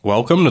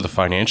Welcome to the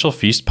Financial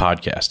Feast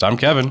Podcast. I'm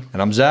Kevin.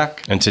 And I'm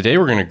Zach. And today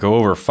we're going to go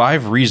over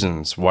 5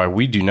 reasons why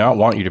we do not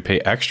want you to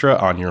pay extra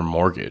on your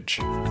mortgage.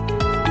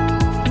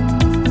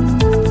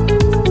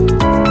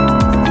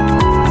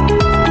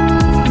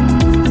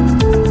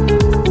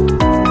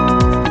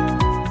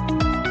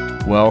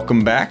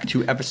 Welcome back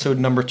to episode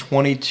number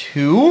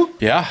 22.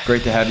 Yeah.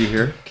 Great to have you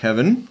here,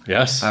 Kevin.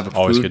 Yes. I have a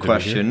always food good to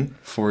be here. question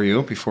for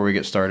you before we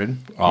get started.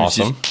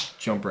 Awesome. Let's just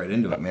jump right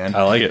into it, man.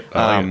 I like it.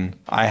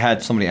 I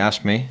had somebody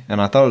ask me,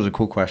 and I thought it was a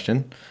cool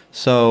question.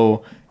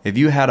 So, if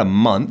you had a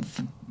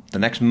month, the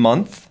next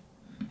month,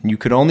 and you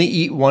could only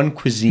eat one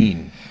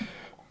cuisine,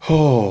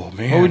 Oh,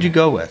 man. what would you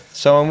go with?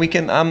 So, and we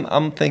can.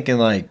 I'm thinking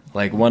like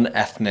one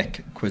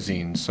ethnic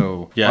cuisine.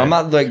 So, Yeah, I'm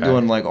not like okay.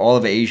 doing like all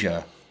of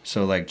Asia.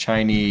 So, like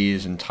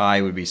Chinese and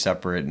Thai would be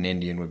separate, and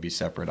Indian would be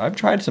separate. I've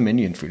tried some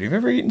Indian food. Have you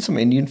ever eaten some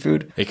Indian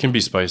food? It can be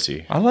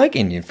spicy. I like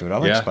Indian food. I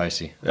like Yeah.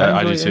 spicy. Yeah,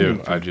 I do enjoy too. Indian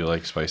food. I do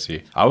like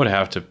spicy. I would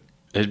have to,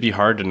 it'd be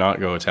hard to not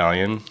go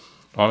Italian,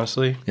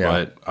 honestly. Yeah,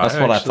 But that's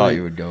what I thought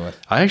you would go with.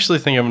 I actually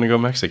think I'm going to go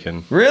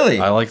Mexican. Really?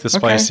 I like the Okay.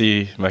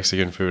 spicy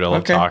Mexican food. I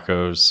love Okay.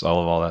 tacos. I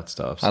love all that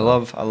stuff. I so.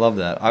 love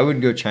that. I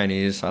would go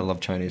Chinese. I love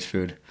Chinese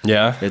food.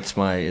 Yeah. It's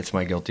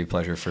my guilty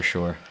pleasure for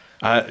sure.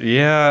 I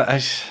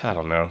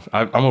don't know.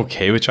 I'm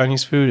okay with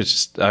Chinese food. It's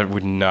just I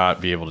would not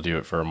be able to do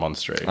it for a month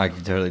straight. I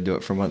could totally do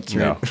it for months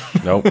straight. No,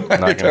 nope,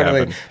 not gonna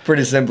happen.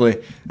 Pretty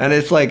simply. And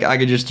it's like I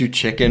could just do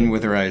chicken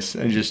with rice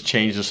and just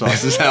change the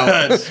sauces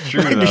out. That's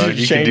true Like, though. just You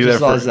can change do the that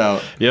sauce for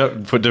out.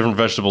 Yep. Put different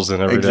vegetables in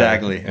every day.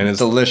 Exactly. and it's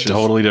delicious.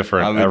 Totally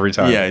different every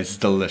time. Yeah, it's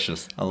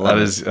delicious. I love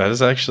it. That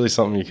is actually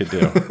something you could do.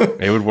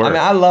 It would work. I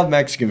mean, I love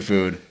Mexican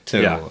food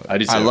too. Yeah, I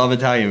do too. I love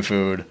Italian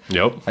food.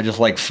 Yep. I just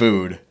like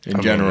food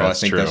in general. I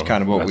that's think true. that's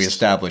kind of what we That's-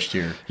 established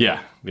here. Yeah.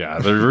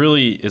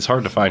 It's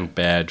hard to find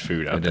bad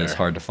food out It there. is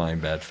hard to find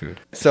bad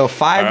food. So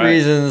 5 All right.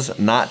 reasons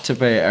not to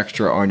pay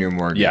extra on your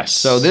mortgage. Yes.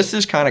 So this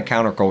is kind of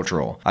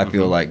countercultural, I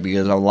feel like,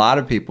 because a lot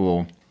of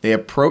people, they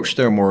approach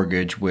their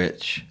mortgage,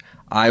 which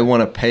I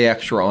want to pay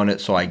extra on it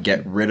so I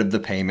get rid of the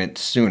payment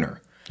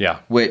sooner, Yeah.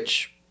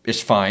 which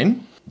is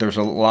fine. There's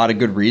a lot of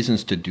good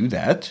reasons to do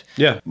that.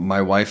 Yeah.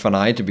 My wife and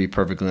I, to be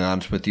perfectly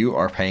honest with you,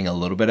 are paying a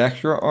little bit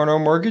extra on our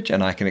mortgage,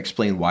 and I can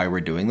explain why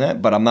we're doing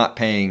that, but I'm not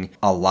paying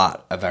a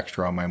lot of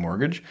extra on my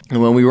mortgage.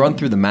 And when we run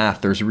through the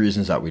math, there's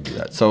reasons that we do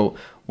that. So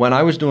when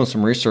I was doing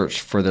some research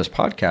for this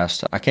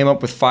podcast, I came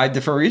up with 5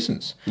 different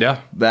reasons Yeah.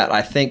 that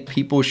I think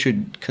people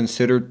should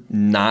consider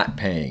not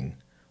paying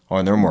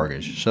on their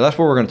mortgage. So that's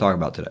what we're going to talk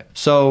about today.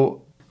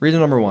 So reason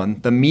number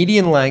 1, the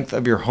median length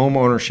of your home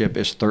ownership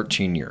is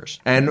 13 years.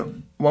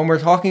 And when we're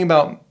talking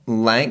about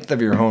length of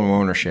your home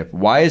ownership,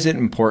 why is it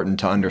important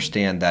to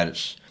understand that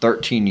it's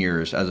 13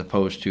 years as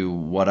opposed to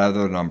what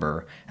other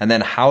number? And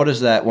then how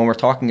does that, when we're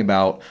talking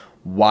about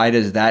why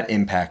does that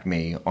impact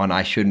me on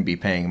I shouldn't be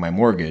paying my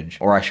mortgage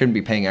or I shouldn't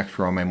be paying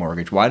extra on my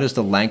mortgage? Why does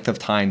the length of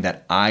time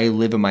that I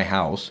live in my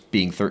house,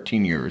 being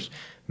 13 years,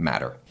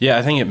 matter? Yeah,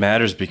 I think it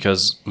matters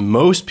because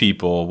most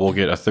people will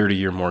get a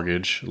 30-year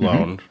mortgage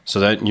loan so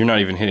that you're not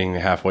even hitting the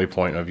halfway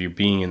point of you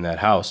being in that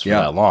house for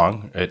Yeah. that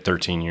long at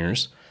 13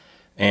 years.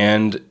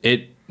 And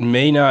it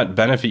may not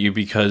benefit you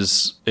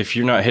because if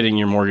you're not hitting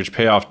your mortgage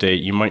payoff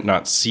date, you might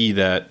not see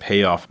that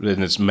payoff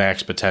in its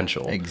max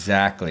potential.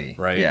 Exactly.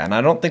 Right. Yeah, and I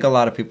don't think a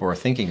lot of people are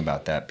thinking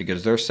about that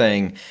because they're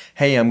saying,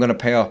 hey, I'm going to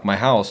pay off my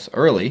house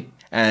early,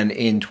 and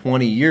in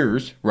 20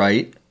 years,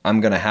 right, I'm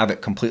going to have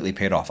it completely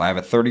paid off. I have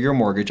a 30-year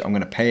mortgage. I'm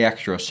going to pay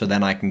extra so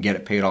then I can get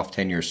it paid off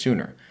 10 years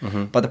sooner.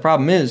 But the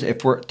problem is,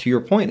 if we're, to your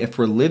point, if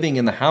we're living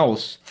in the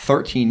house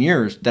 13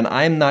 years, then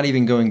I'm not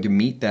even going to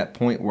meet that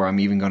point where I'm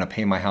even going to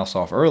pay my house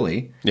off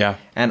early. Yeah.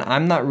 And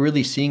I'm not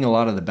really seeing a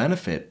lot of the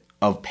benefit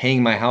of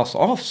paying my house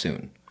off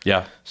soon.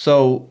 Yeah.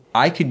 So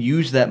I could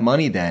use that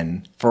money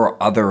then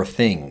for other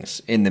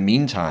things in the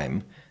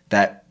meantime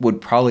that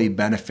would probably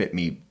benefit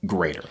me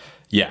greater.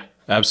 Yeah.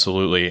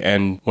 Absolutely.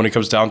 And when it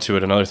comes down to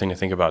it, another thing to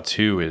think about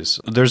too is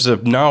there's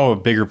now a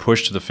bigger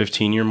push to the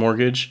 15-year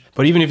mortgage.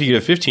 But even if you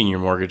get a 15-year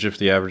mortgage, if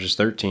the average is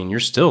 13, you're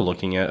still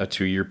looking at a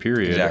 2-year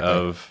period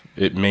of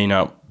it may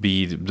not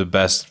be the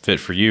best fit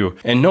for you.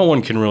 And no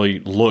one can really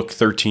look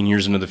 13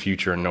 years into the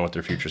future and know what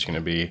their future is going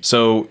to be.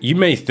 So you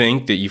may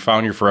think that you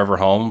found your forever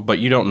home, but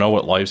you don't know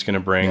what life's going to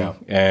bring. Yeah.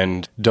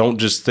 And don't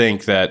just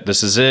think that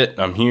this is it.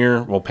 I'm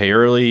here. We'll pay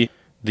early.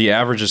 The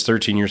average is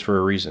 13 years for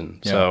a reason.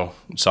 Yeah. So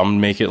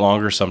some make it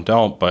longer, some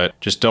don't. But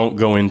just don't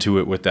go into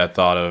it with that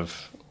thought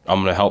of, I'm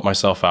going to help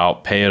myself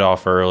out, pay it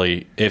off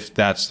early, if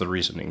that's the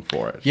reasoning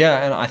for it.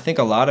 Yeah, and I think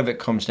a lot of it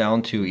comes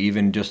down to,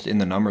 even just in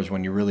the numbers,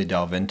 when you really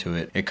delve into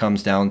it, it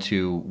comes down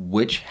to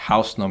which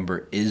house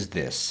number is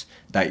this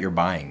that you're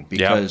buying?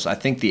 Because I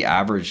think the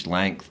average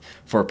length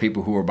for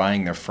people who are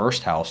buying their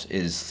first house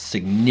is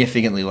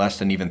significantly less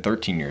than even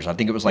 13 years. I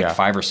think it was like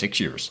 5 or 6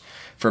 years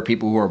for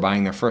people who are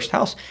buying their first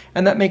house.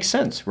 And that makes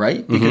sense,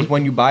 right? Because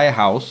when you buy a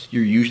house,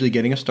 you're usually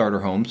getting a starter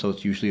home, so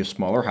it's usually a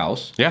smaller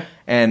house. Yeah.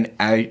 And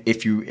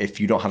if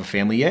you don't have a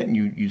family yet and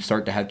you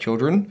start to have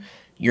children,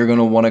 you're going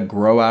to want to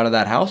grow out of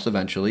that house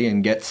eventually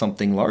and get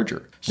something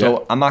larger. So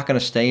Yeah. I'm not going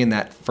to stay in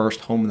that first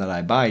home that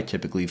I buy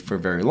typically for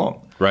very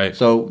long. Right.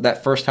 So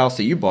that first house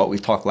that you bought, we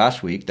talked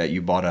last week that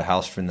you bought a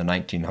house from the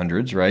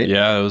 1900s, right?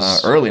 Yeah, it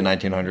was early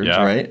 1900s,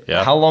 Yeah, right?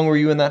 yeah. How long were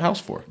you in that house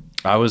for?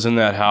 I was in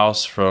that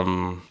house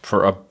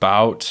for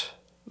about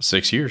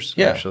 6 years,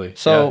 actually.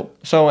 So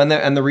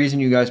and the reason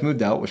you guys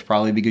moved out was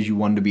probably because you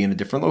wanted to be in a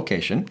different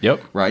location.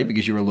 Yep. Right?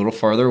 Because you were a little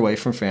farther away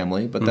from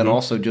family, but then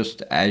also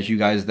just as you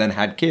guys then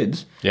had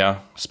kids, Yeah,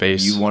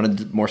 space. you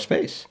wanted more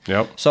space.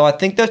 Yep. So I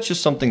think that's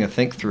just something to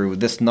think through.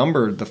 This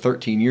number, the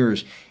 13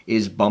 years,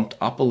 is bumped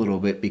up a little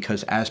bit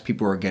because as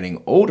people are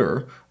getting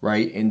older,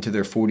 right, into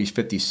their 40s,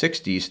 50s,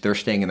 60s, they're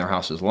staying in their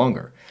houses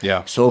longer.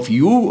 Yeah. So if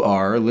you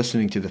are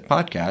listening to this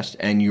podcast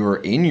and you're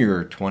in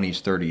your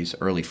 20s, 30s,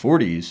 early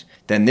 40s,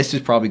 then this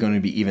is probably going to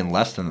be even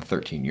less than the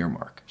 13-year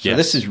mark. So Yes.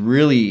 this is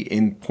really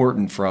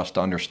important for us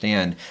to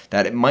understand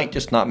that it might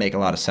just not make a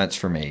lot of sense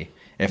for me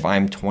if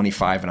I'm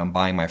 25 and I'm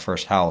buying my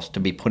first house to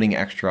be putting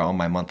extra on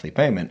my monthly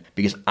payment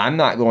because I'm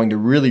not going to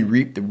really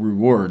reap the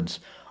rewards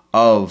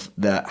of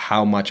the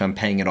how much I'm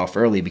paying it off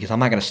early because I'm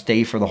not going to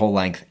stay for the whole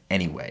length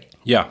anyway.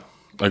 Yeah,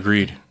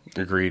 agreed.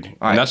 right.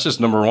 And that's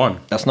just number one.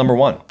 That's number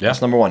one. Yeah.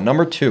 That's number one.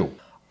 Number two,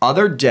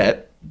 other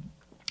debt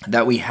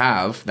that we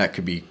have that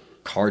could be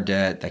car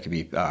debt, that could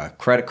be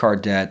credit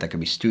card debt, that could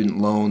be student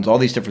loans, all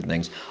these different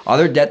things.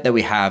 Other debt that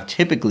we have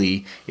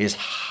typically is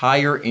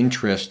higher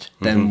interest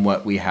than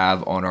what we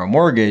have on our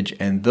mortgage,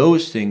 and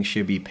those things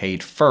should be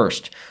paid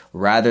first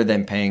rather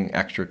than paying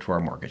extra to our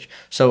mortgage.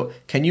 So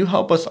can you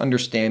help us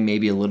understand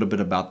maybe a little bit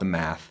about the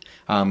math?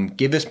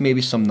 Give us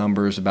maybe some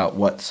numbers about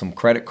what some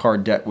credit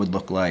card debt would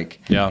look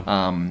like, Yeah.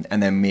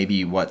 and then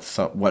maybe what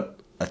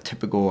a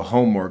typical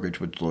home mortgage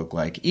would look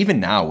like. Even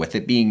now, with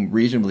it being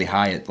reasonably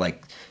high at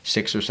like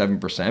 6 or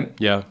 7%,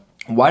 Yeah.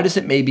 why does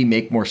it maybe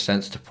make more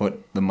sense to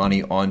put the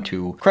money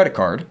onto credit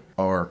card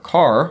or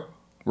car,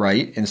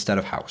 right, instead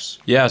of house?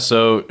 Yeah,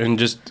 so in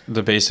just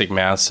the basic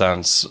math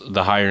sense,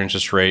 the higher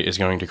interest rate is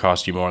going to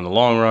cost you more in the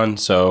long run.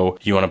 So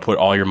you want to put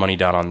all your money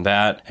down on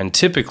that. And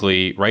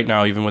typically, right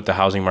now, even with the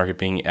housing market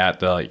being at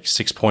the like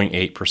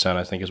 6.8%,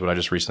 I think is what I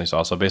just recently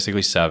saw. So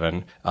basically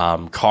 7.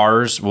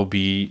 Cars will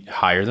be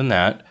higher than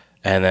that.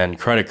 And then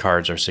credit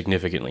cards are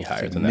significantly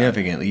higher than that.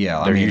 Significantly,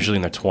 yeah. They're usually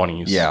in the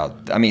 20s. Yeah,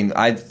 I mean,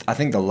 I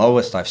think the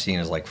lowest I've seen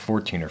is like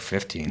 14 or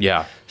 15.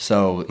 Yeah.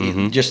 So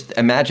just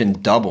imagine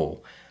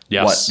double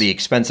Yes. what the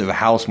expensive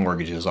house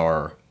mortgages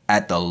are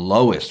at the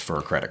lowest for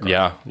a credit card.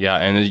 Yeah, yeah,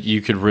 and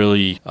you could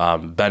really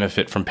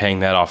benefit from paying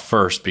that off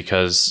first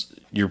because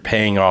you're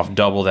paying off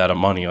double that of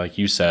money, like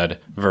you said,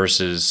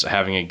 versus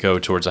having it go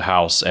towards a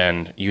house.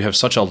 And you have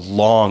such a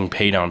long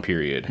pay down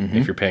period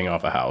if you're paying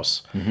off a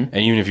house, and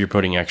even if you're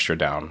putting extra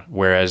down.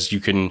 Whereas you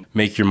can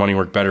make your money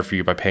work better for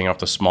you by paying off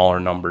the smaller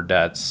number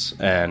debts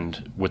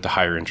and with the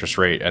higher interest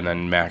rate, and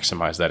then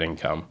maximize that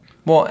income.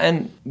 Well,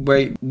 and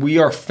we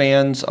are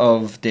fans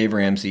of Dave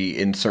Ramsey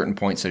in certain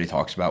points that he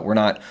talks about. We're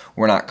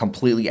not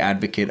completely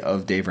advocate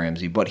of Dave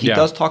Ramsey, but he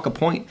does talk a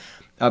point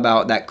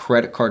about that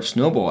credit card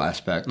snowball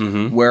aspect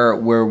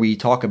where we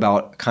talk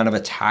about kind of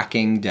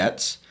attacking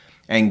debts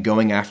and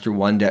going after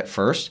one debt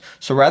first.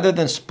 So rather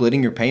than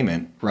splitting your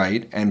payment,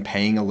 right, and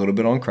paying a little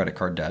bit on credit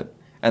card debt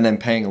and then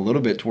paying a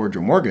little bit towards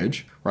your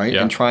mortgage, right,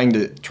 Yeah. and trying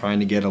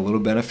to get a little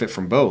benefit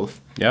from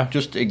both, Yeah.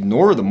 just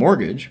ignore the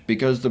mortgage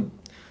because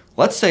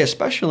let's say,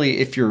 especially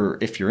if your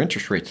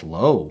interest rate's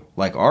low,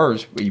 like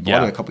ours, you bought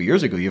Yeah. it a couple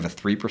years ago, you have a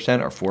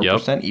 3% or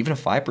 4%, even a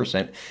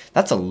 5%.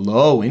 That's a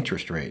low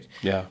interest rate.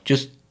 Yeah.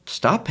 Just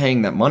stop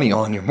paying that money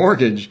on your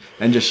mortgage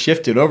and just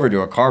shift it over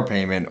to a car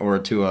payment or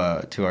to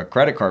a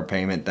credit card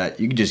payment that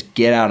you can just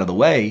get out of the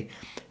way.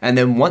 And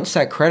then once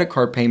that credit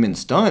card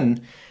payment's done,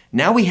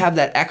 now we have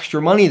that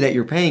extra money that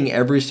you're paying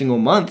every single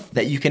month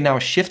that you can now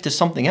shift to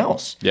something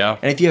else. Yeah.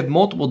 And if you have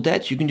multiple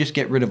debts, you can just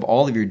get rid of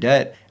all of your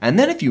debt. And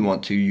then if you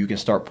want to, you can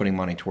start putting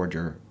money toward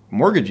your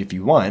mortgage if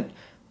you want.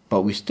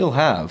 But we still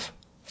have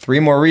 3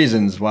 more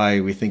reasons why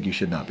we think you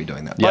should not be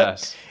doing that.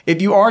 Yes. But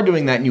if you are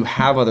doing that and you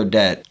have other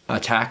debt,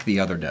 attack the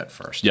other debt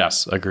first.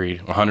 Yes,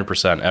 agreed.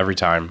 100% every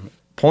time.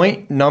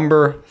 Point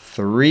number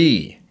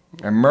 3,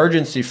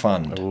 emergency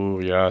fund. Ooh,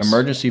 yes.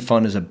 Emergency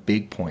fund is a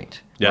big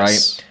point, Yes.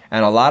 right?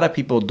 And a lot of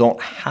people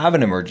don't have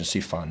an emergency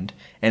fund.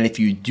 And if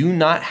you do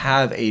not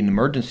have an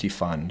emergency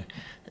fund,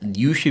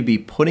 you should be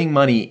putting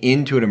money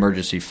into an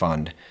emergency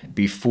fund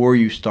before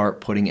you start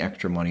putting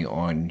extra money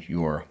on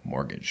your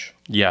mortgage.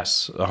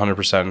 Yes,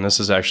 100%. And this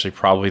is actually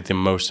probably the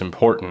most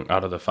important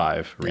out of the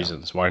 5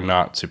 reasons why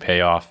not to pay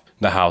off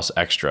the house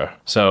extra.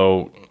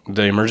 So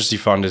the emergency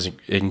fund is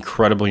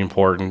incredibly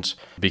important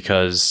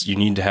because you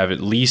need to have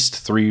at least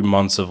 3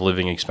 months of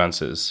living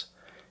expenses.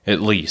 At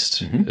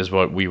least is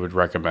what we would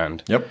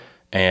recommend. Yep.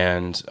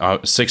 And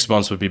 6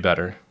 months would be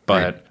better.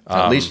 But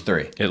At least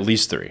 3. At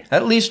least 3.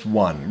 At least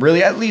one,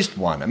 really, at least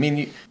one. I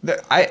mean,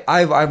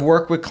 I've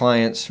worked with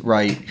clients,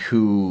 right,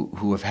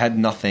 who have had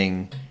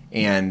nothing,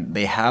 and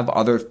they have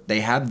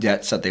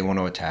debts that they want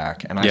to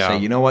attack, and I say,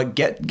 you know what,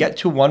 get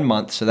to 1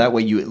 month, so that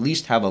way you at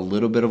least have a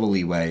little bit of a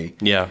leeway.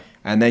 Yeah.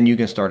 And then you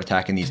can start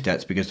attacking these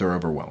debts because they're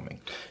overwhelming.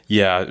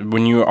 Yeah,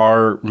 when you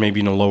are maybe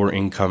in a lower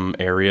income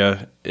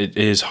area, it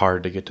is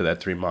hard to get to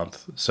that 3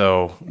 month.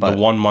 So the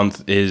 1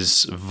 month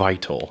is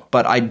vital.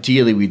 But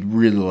ideally, we'd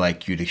really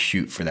like you to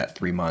shoot for that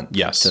 3 month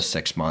Yes. to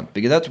 6 month,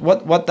 because that's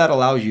what that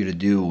allows you to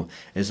do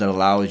is it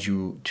allows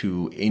you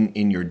to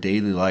in your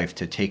daily life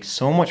to take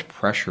so much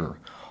pressure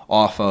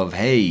off of,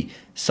 hey,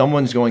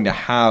 someone's going to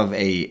have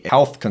a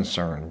health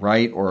concern,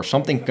 right? Or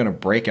something's going to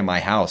break in my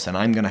house and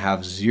I'm going to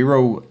have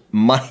zero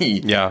money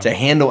to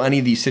handle any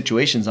of these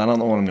situations. I don't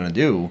know what I'm going to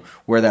do.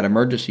 Where that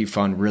emergency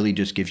fund really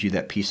just gives you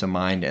that peace of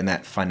mind and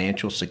that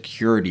financial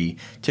security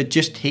to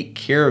just take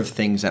care of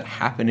things that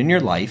happen in your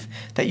life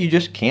that you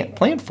just can't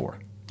plan for.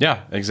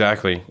 Yeah,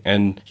 exactly.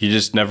 And you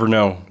just never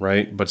know,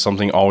 right? But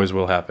something always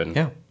will happen.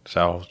 Yeah.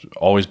 So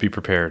always be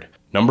prepared.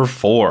 Number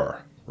 4,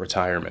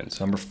 retirement.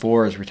 Number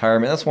 4 is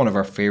retirement. That's one of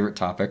our favorite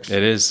topics.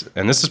 It is.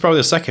 And this is probably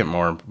the second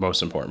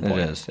most important point.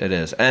 It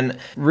is. And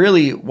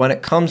really, when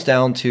it comes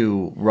down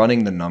to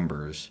running the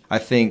numbers, I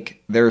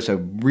think there's a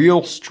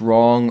real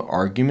strong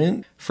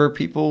argument for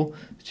people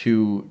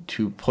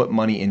to put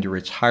money into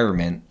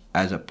retirement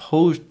as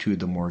opposed to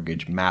the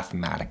mortgage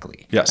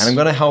mathematically. Yes. And I'm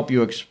going to help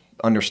you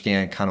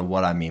understand kind of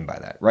what I mean by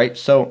that, right?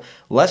 So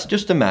let's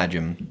just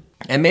imagine,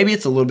 and maybe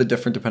it's a little bit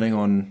different depending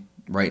on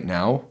right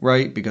now,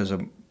 right? Because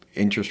of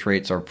interest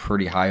rates are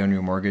pretty high on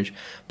your mortgage.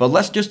 But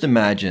let's just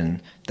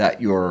imagine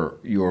that your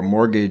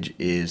mortgage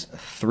is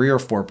 3 or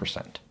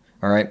 4%.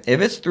 All right. If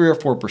it's 3 or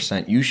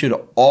 4%, you should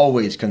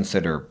always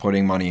consider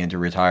putting money into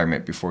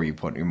retirement before you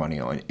put your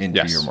money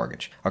into your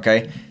mortgage.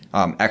 Okay.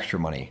 Extra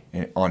money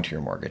onto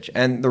your mortgage.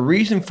 And the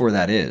reason for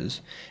that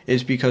is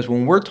because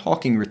when we're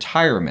talking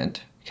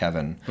retirement,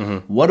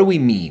 Kevin, what do we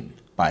mean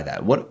by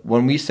that?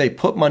 When we say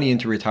put money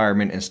into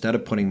retirement instead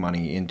of putting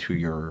money into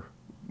your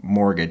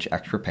mortgage,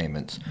 extra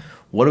payments,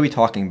 what are we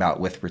talking about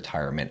with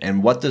retirement?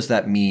 And what does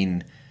that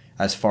mean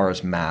as far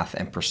as math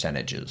and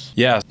percentages?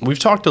 Yeah, we've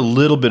talked a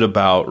little bit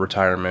about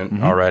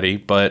retirement already,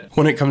 but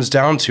when it comes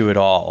down to it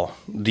all,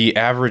 the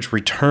average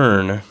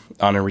return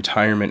on a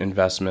retirement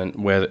investment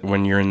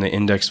when you're in the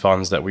index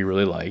funds that we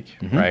really like,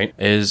 right,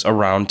 is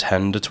around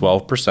 10 to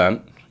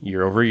 12%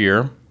 year over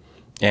year.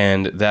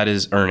 And that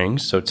is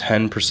earnings. So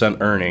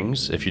 10%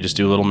 earnings, if you just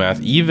do a little math,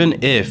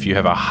 even if you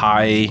have a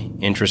high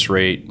interest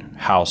rate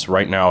house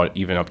right now,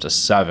 even up to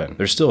 7,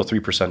 there's still a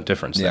 3%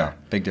 difference there. Yeah,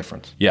 big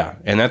difference. Yeah.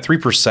 And that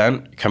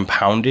 3%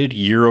 compounded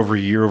year over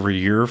year over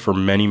year for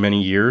many,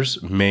 many years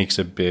makes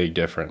a big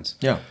difference.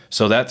 Yeah.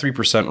 So that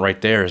 3%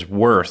 right there is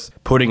worth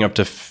putting up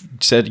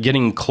to,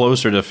 getting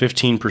closer to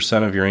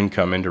 15% of your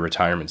income into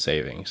retirement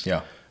savings.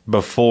 Yeah.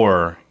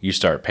 Before you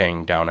start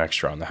paying down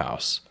extra on the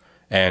house.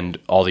 And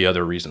all the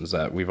other reasons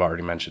that we've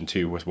already mentioned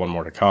too, with one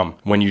more to come.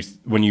 When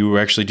you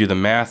actually do the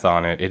math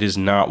on it, it is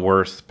not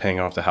worth paying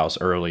off the house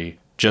early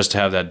just to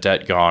have that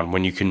debt gone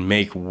when you can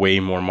make way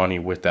more money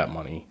with that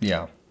money.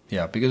 Yeah,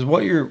 yeah. Because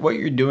what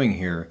you're doing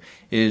here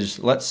is,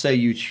 let's say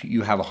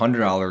you have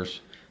 $100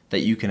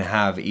 that you can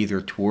have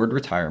either toward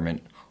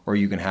retirement or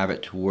you can have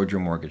it toward your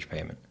mortgage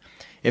payment.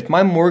 If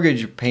my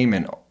mortgage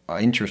payment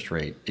interest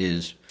rate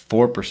is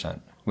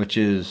 4%, which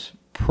is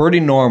pretty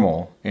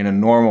normal in a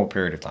normal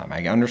period of time.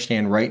 I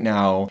understand right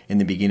now in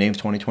the beginning of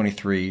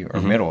 2023 or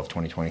middle of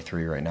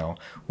 2023 right now,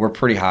 we're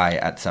pretty high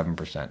at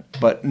 7%.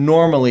 But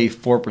normally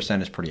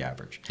 4% is pretty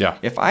average. Yeah.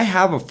 If I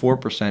have a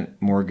 4%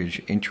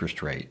 mortgage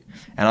interest rate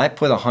and I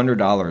put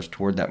 $100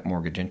 toward that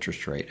mortgage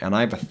interest rate and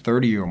I have a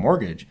 30-year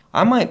mortgage,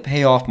 I might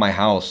pay off my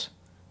house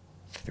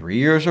 3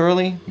 years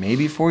early,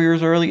 maybe 4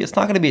 years early. It's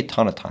not going to be a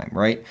ton of time,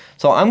 right?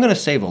 So I'm going to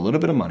save a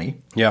little bit of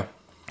money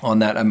on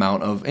that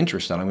amount of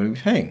interest that I'm going to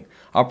be paying.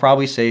 I'll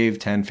probably save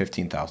 $10,000,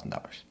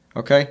 $15,000.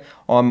 Okay,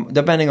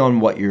 depending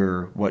on what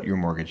your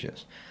mortgage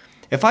is.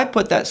 If I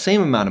put that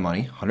same amount of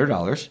money,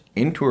 $100,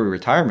 into a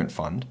retirement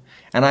fund,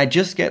 and I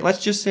just get,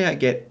 let's just say I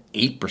get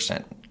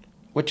 8%,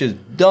 which is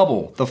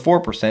double the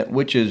 4%,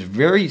 which is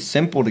very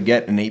simple to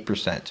get an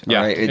 8%.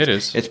 Yeah, right? it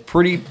is. It's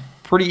pretty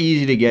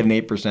easy to get an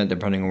 8%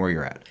 depending on where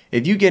you're at.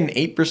 If you get an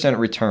 8%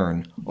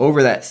 return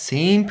over that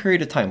same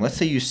period of time, let's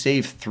say you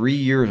save 3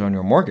 years on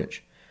your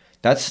mortgage,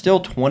 that's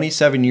still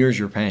 27 years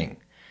you're paying.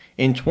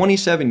 In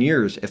 27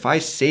 years, if I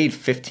save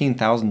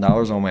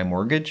 $15,000 on my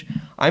mortgage,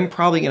 I'm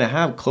probably going to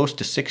have close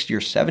to $60,000 or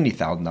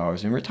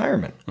 $70,000 in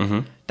retirement.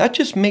 That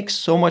just makes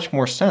so much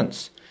more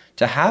sense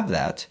to have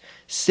that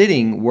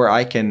sitting where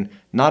I can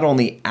not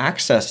only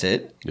access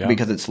it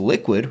because it's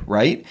liquid,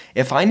 right?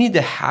 If I need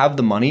to have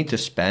the money to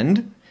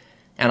spend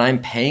and I'm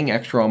paying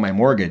extra on my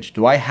mortgage,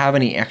 do I have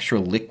any extra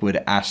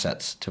liquid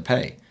assets to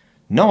pay?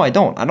 No, I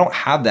don't. I don't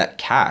have that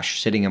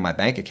cash sitting in my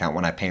bank account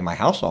when I pay my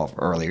house off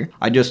earlier.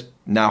 I just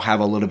now have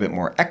a little bit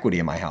more equity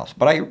in my house.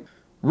 But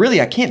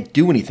I can't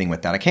do anything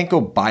with that. I can't go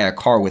buy a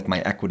car with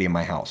my equity in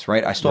my house,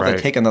 right? I still have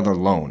to take another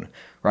loan,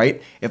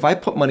 right? If I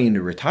put money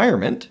into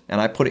retirement and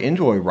I put it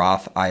into a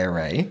Roth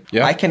IRA,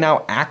 I can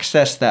now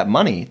access that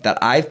money that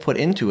I've put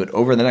into it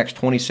over the next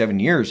 27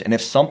 years. And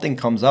if something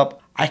comes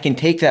up, I can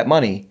take that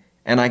money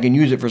and I can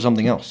use it for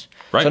something else.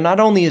 Right. So not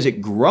only is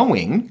it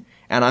growing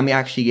and I'm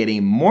actually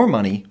getting more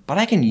money, but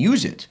I can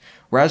use it.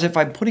 Whereas if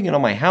I'm putting it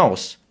on my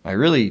house,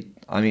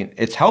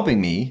 it's helping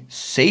me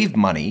save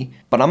money,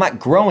 but I'm not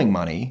growing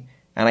money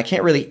and I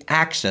can't really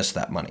access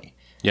that money.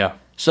 Yeah.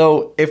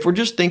 So if we're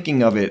just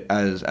thinking of it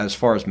as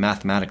far as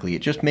mathematically,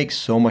 it just makes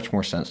so much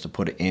more sense to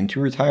put it into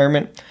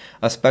retirement,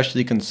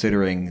 especially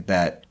considering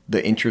that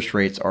the interest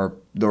rates or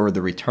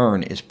the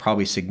return is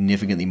probably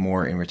significantly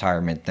more in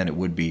retirement than it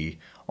would be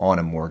on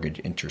a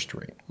mortgage interest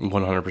rate.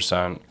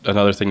 100%.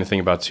 Another thing to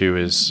think about too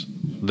is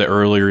the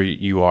earlier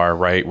you are,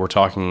 right? We're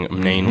talking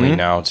mainly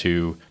now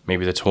to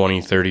maybe the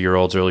 20,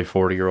 30-year-olds, early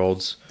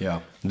 40-year-olds.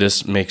 Yeah.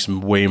 This makes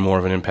way more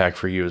of an impact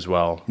for you as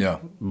well. Yeah.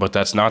 But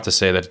that's not to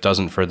say that it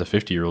doesn't for the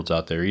 50-year-olds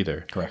out there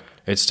either. Correct.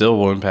 It still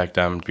will impact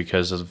them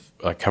because of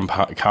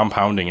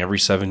compounding. Every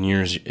 7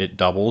 years, it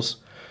doubles.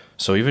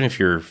 So even if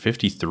you're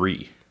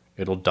 53,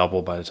 it'll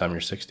double by the time you're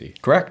 60.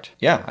 Correct.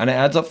 Yeah, and it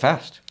adds up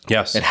fast.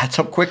 Yes. It adds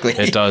up quickly.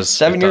 It does.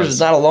 7 years is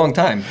not a long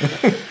time.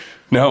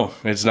 No,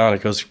 it's not.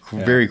 It goes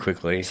very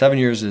quickly. 7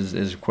 years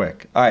is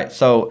quick. All right,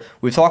 so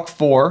we've talked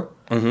 4.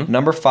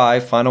 Number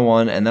 5, final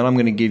one, and then I'm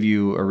going to give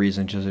you a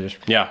reason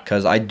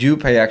because I do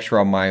pay extra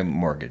on my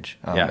mortgage.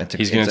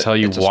 He's going to tell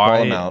you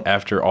why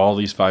after all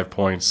these 5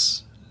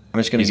 points. I'm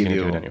just going to give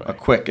you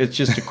it's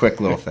just a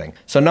quick little thing.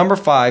 So number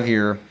 5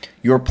 here,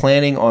 you're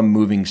planning on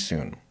moving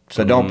soon.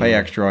 So don't pay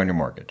extra on your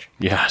mortgage.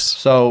 Yes.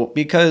 So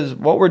because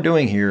what we're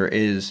doing here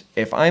is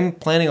if I'm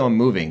planning on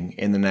moving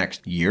in the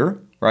next year,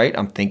 right?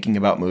 I'm thinking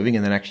about moving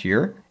in the next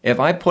year. If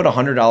I put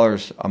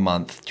 $100 a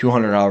month,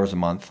 $200 a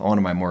month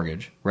onto my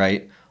mortgage,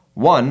 right?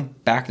 One,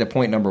 back to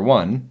point number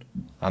 1,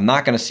 I'm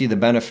not going to see the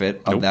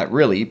benefit of that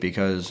really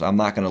because I'm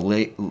not going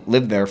to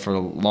live there for the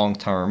long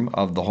term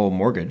of the whole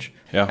mortgage.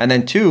 Yeah. And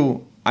then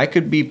 2, I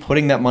could be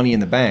putting that money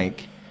in the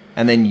bank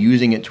and then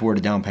using it toward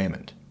a down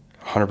payment.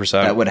 100%.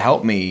 That would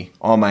help me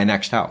on my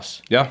next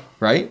house. Yeah.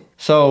 Right?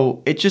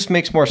 So it just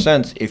makes more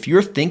sense. If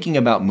you're thinking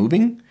about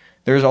moving,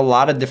 there's a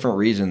lot of different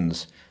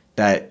reasons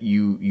that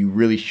you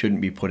really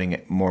shouldn't be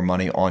putting more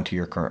money onto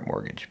your current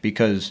mortgage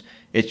because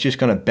it's just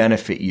going to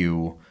benefit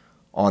you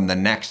on the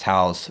next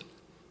house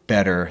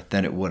better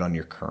than it would on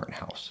your current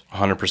house.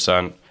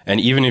 100%. And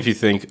even if you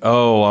think,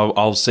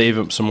 I'll save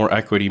up some more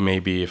equity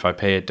maybe if I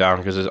pay it down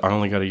because I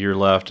only got a year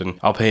left and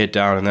I'll pay it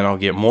down and then I'll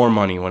get more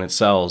money when it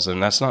sells.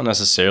 And that's not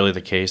necessarily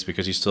the case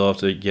because you still have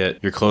to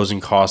get your closing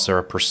costs are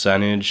a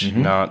percentage,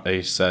 not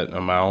a set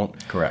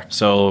amount. Correct.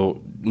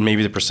 So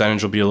maybe the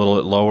percentage will be a little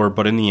bit lower,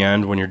 but in the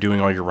end, when you're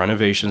doing all your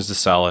renovations to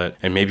sell it,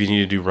 and maybe you need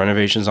to do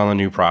renovations on the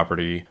new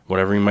property,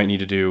 whatever you might need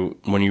to do,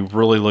 when you're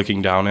really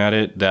looking down at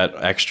it, that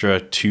extra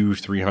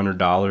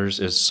 $200-$300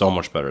 is so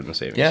much better than the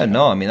savings. Yeah,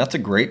 no, I mean, that's a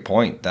great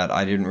point that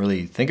I didn't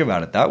really think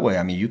about it that way.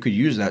 I mean, you could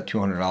use that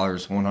 $200,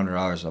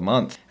 $100 a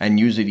month and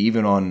use it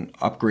even on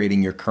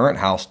upgrading your current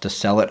house to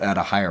sell it at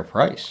a higher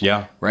price.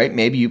 Yeah. Right?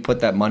 Maybe you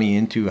put that money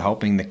into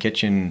helping the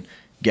kitchen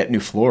get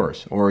new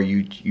floors, or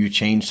you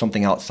change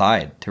something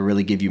outside to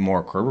really give you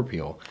more curb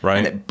appeal. Right.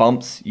 And it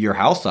bumps your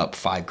house up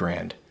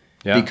 $5,000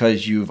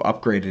 because you've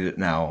upgraded it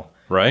now.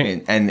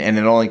 Right. And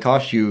it only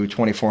costs you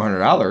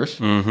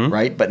 $2,400,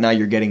 right? But now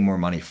you're getting more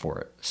money for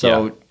it.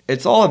 So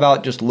it's all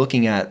about just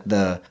looking at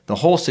the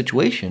whole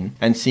situation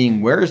and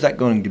seeing where is that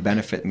going to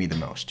benefit me the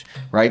most,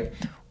 right?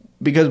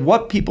 Because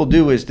what people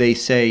do is they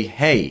say,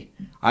 hey,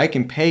 I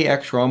can pay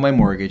extra on my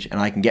mortgage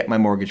and I can get my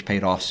mortgage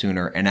paid off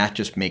sooner, and that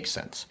just makes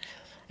sense.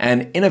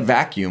 And in a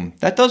vacuum,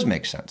 that does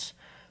make sense.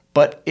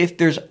 But if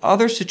there's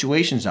other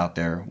situations out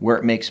there where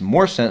it makes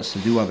more sense to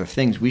do other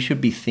things, we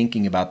should be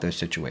thinking about those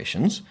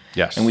situations.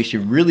 Yes. And we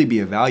should really be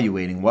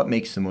evaluating what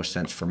makes the most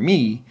sense for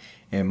me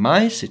in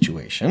my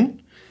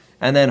situation,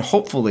 and then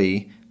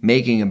hopefully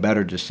making a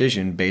better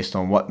decision based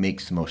on what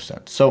makes the most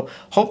sense. So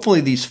hopefully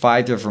these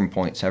 5 different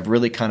points have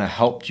really kind of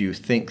helped you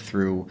think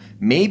through,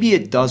 maybe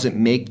it doesn't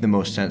make the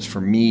most sense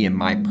for me in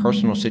my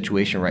personal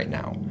situation right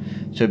now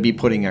to be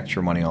putting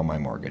extra money on my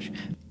mortgage.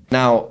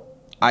 Now,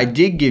 I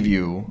did give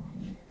you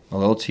a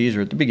little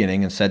teaser at the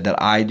beginning and said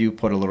that I do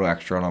put a little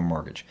extra on our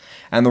mortgage.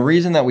 And the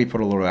reason that we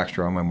put a little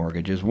extra on my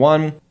mortgage is,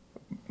 one,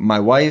 my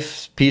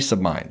wife's peace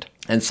of mind.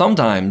 And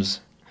sometimes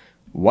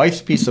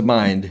wife's peace of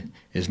mind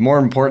is more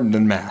important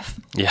than math.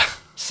 Yeah.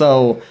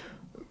 So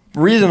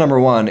reason number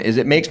 1 is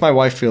it makes my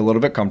wife feel a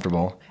little bit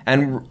comfortable.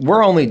 And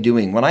we're only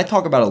doing, when I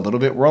talk about a little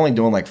bit, we're only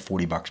doing like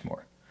 $40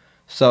 more.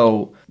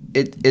 So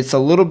it's a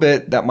little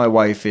bit that my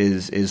wife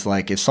is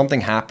like, if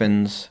something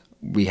happens,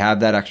 we have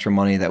that extra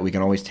money that we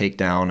can always take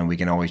down and we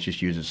can always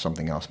just use it for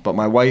something else. But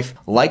my wife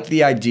liked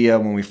the idea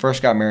when we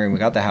first got married and we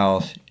got the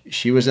house.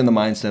 She was in the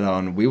mindset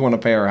on, we want to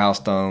pay our house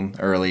down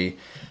early.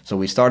 So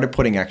we started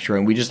putting extra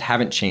and we just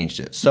haven't changed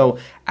it. So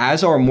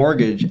as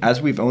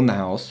we've owned the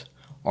house,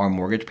 our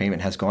mortgage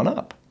payment has gone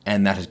up.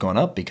 And that has gone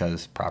up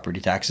because property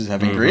taxes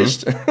have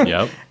increased.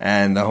 Yep.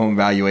 And the home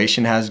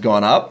valuation has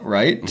gone up,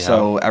 right? Yep.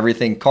 So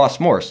everything costs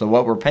more. So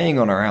what we're paying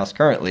on our house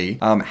currently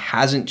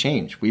hasn't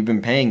changed. We've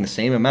been paying the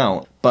same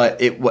amount, but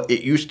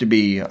it used to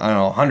be, I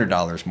don't know,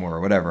 $100 more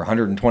or whatever,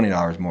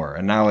 $120 more.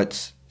 And now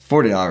it's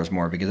 $40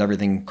 more because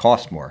everything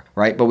costs more,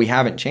 right? But we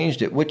haven't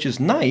changed it, which is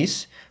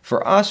nice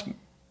for us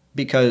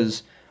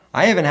because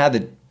I haven't had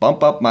to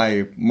bump up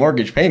my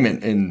mortgage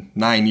payment in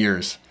 9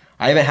 years.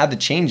 I haven't had to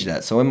change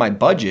that. So in my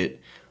budget,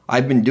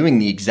 I've been doing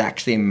the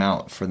exact same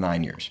amount for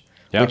 9 years,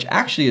 which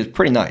actually is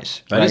pretty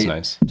nice. That is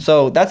nice.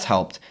 So that's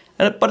helped.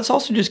 But it's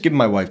also just given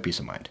my wife peace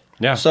of mind.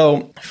 Yeah.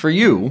 So for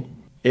you,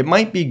 it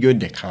might be good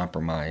to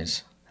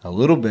compromise a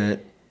little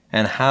bit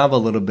and have a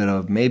little bit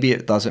of, maybe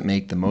it doesn't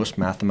make the most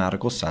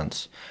mathematical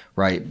sense,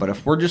 right? But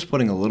if we're just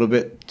putting a little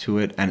bit to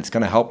it and it's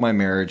going to help my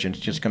marriage and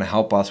it's just going to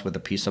help us with a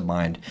peace of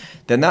mind,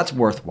 then that's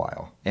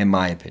worthwhile, in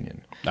my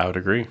opinion. I would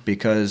agree.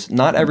 Because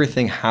not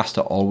everything has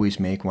to always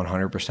make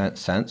 100%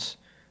 sense,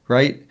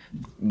 right?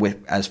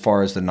 With as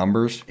far as the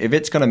numbers, if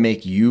it's going to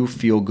make you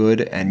feel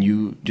good and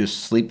you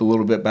just sleep a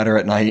little bit better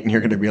at night and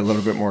you're going to be a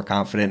little bit more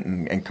confident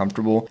and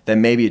comfortable,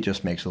 then maybe it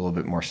just makes a little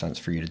bit more sense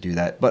for you to do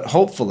that. But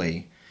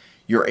hopefully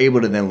you're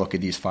able to then look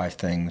at these 5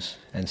 things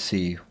and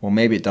see, well,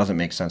 maybe it doesn't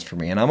make sense for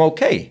me and I'm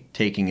okay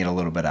taking it a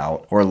little bit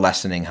out or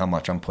lessening how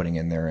much I'm putting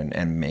in there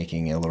and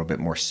making it a little bit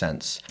more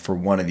sense for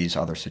one of these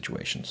other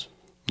situations.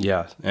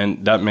 Yeah,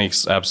 and that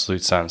makes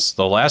absolute sense.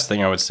 The last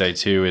thing I would say,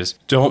 too, is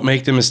don't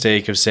make the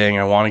mistake of saying,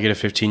 I want to get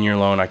a 15-year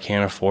loan, I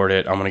can't afford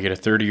it, I'm going to get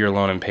a 30-year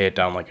loan and pay it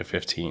down like a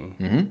 15.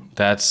 Mm-hmm.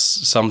 That's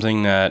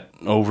something that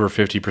over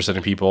 50%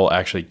 of people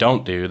actually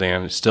don't do.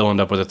 They still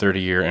end up with a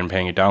 30-year and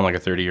paying it down like a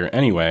 30-year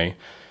anyway.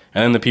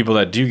 And then the people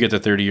that do get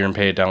the 30-year and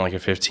pay it down like a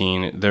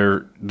 15,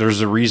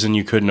 there's a reason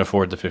you couldn't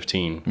afford the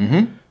 15.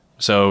 Mm-hmm.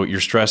 So you're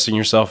stressing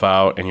yourself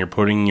out and you're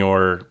putting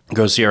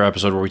go see our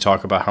episode where we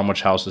talk about how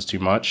much house is too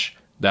much.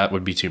 That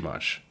would be too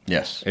much.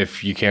 Yes.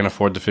 If you can't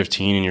afford the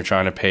 15 and you're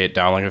trying to pay it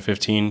down like a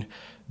 15,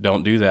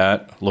 don't do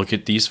that. Look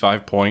at these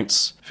 5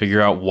 points.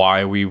 Figure out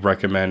why we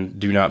recommend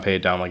do not pay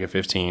it down like a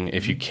 15.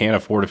 If you can't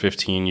afford a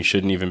 15, you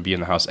shouldn't even be in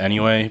the house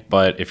anyway.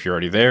 But if you're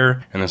already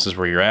there and this is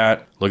where you're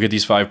at, look at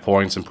these 5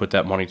 points and put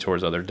that money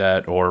towards other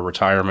debt or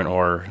retirement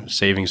or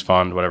savings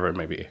fund, whatever it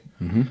may be.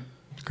 Mm-hmm.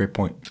 It's a great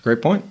point. It's a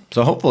great point.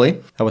 So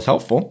hopefully that was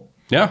helpful.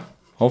 Yeah.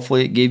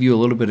 Hopefully it gave you a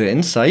little bit of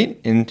insight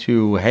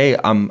into, hey,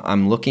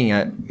 I'm looking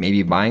at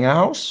maybe buying a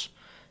house,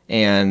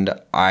 and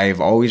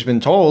I've always been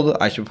told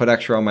I should put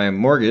extra on my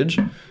mortgage.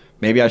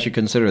 Maybe I should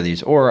consider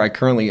these. Or I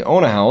currently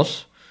own a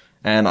house,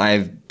 and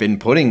I've been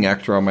putting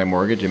extra on my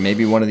mortgage, and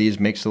maybe one of these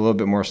makes a little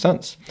bit more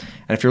sense.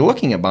 And if you're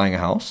looking at buying a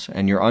house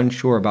and you're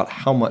unsure about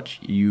how much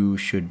you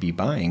should be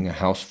buying a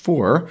house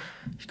for,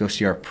 go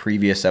see our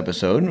previous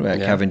episode that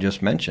Kevin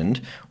just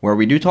mentioned, where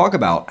we do talk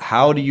about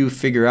how do you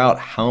figure out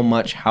how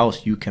much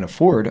house you can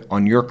afford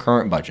on your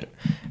current budget.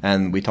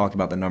 And we talked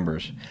about the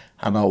numbers,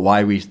 about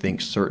why we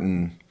think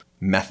certain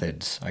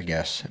methods, I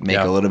guess, make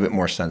a little bit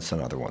more sense than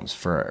other ones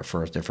for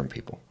different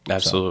people.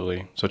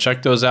 Absolutely. So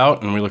check those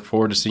out, and we look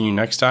forward to seeing you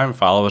next time.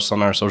 Follow us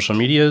on our social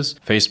medias,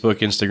 Facebook,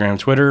 Instagram,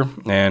 Twitter,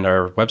 and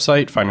our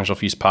website,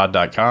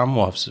 financialfeastpod.com.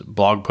 We'll have some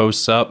blog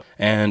posts up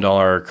and all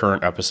our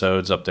current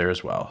episodes up there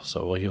as well.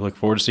 So we look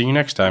forward to seeing you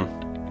next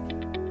time.